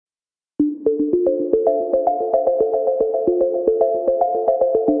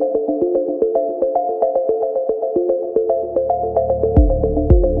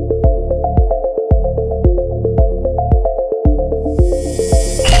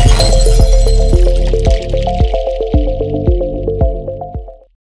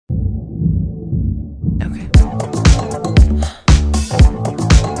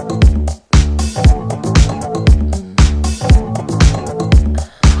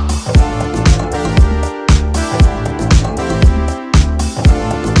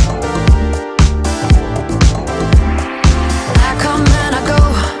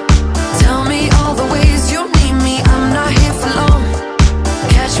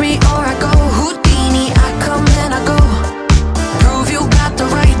me or I go. Houdini, I come and I go. Prove you got the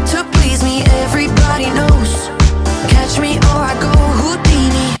right to please me, everybody knows. Catch me or I go.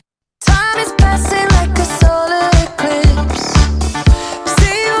 Houdini. Time is passing like a solar eclipse.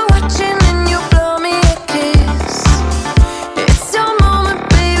 See you watching and you blow me a kiss. It's your moment,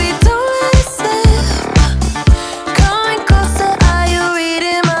 baby, don't let it slip. Coming closer, are you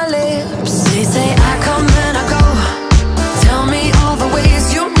reading my lips? They say I come and I go. Tell me all the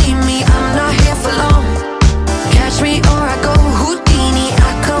ways you need me, I'm not here for long. Catch me or I go. Houdini,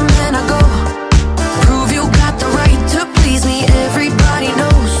 I come and I go. Prove you got the right to please me, everybody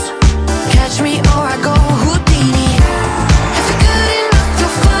knows. Catch me or I go. Houdini. If you're good enough,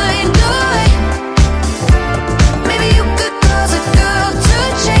 you'll find a way. Maybe you could cause a girl to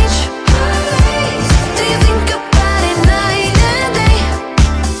change her ways. Do you think about it night and day?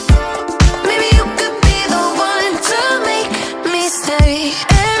 Maybe you could be the one to make me stay.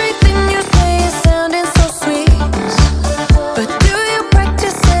 Everything you say is sounding so sweet, but do you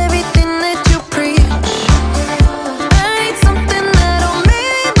practice everything that you preach? I need something that'll make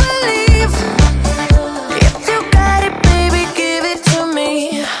me believe. If you got it, baby, give it to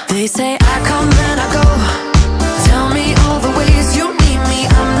me. They say